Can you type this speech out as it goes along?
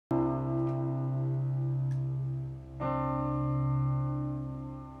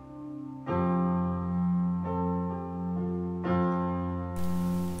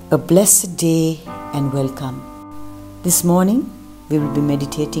A blessed day and welcome. This morning we will be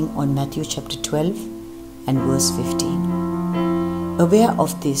meditating on Matthew chapter 12 and verse 15. Aware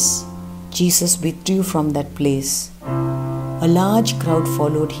of this, Jesus withdrew from that place. A large crowd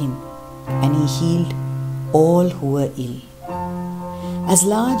followed him and he healed all who were ill. As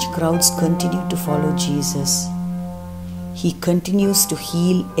large crowds continue to follow Jesus, he continues to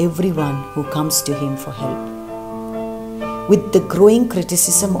heal everyone who comes to him for help. With the growing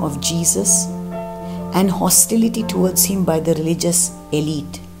criticism of Jesus and hostility towards him by the religious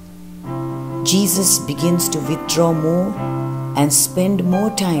elite, Jesus begins to withdraw more and spend more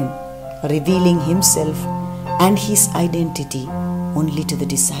time revealing himself and his identity only to the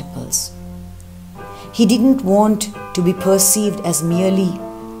disciples. He didn't want to be perceived as merely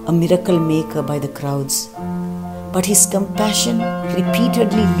a miracle maker by the crowds, but his compassion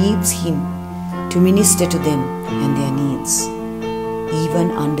repeatedly leads him to minister to them and their needs.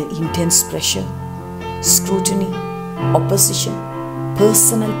 Even under intense pressure, scrutiny, opposition,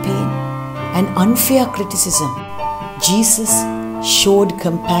 personal pain, and unfair criticism, Jesus showed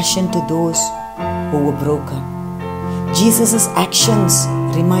compassion to those who were broken. Jesus' actions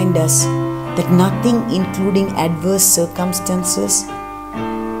remind us that nothing, including adverse circumstances,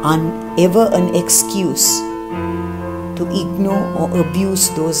 are ever an excuse to ignore or abuse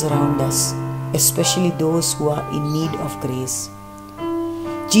those around us, especially those who are in need of grace.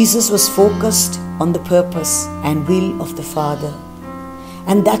 Jesus was focused on the purpose and will of the Father,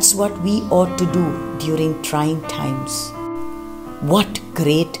 and that's what we ought to do during trying times. What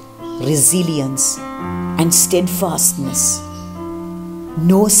great resilience and steadfastness!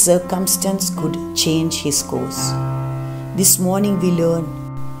 No circumstance could change his course. This morning we learn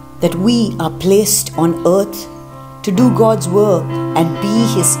that we are placed on earth to do God's work and be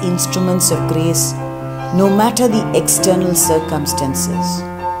his instruments of grace, no matter the external circumstances.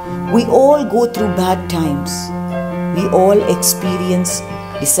 We all go through bad times. We all experience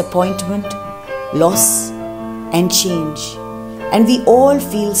disappointment, loss, and change. And we all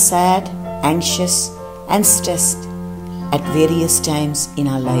feel sad, anxious, and stressed at various times in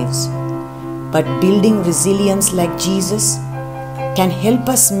our lives. But building resilience like Jesus can help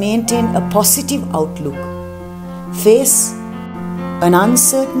us maintain a positive outlook, face an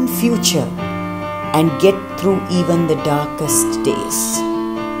uncertain future, and get through even the darkest days.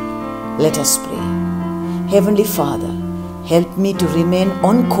 Let us pray. Heavenly Father, help me to remain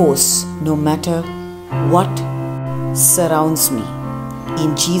on course no matter what surrounds me.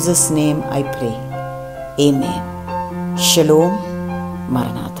 In Jesus' name I pray. Amen. Shalom.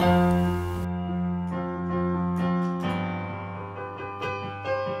 Maranatha.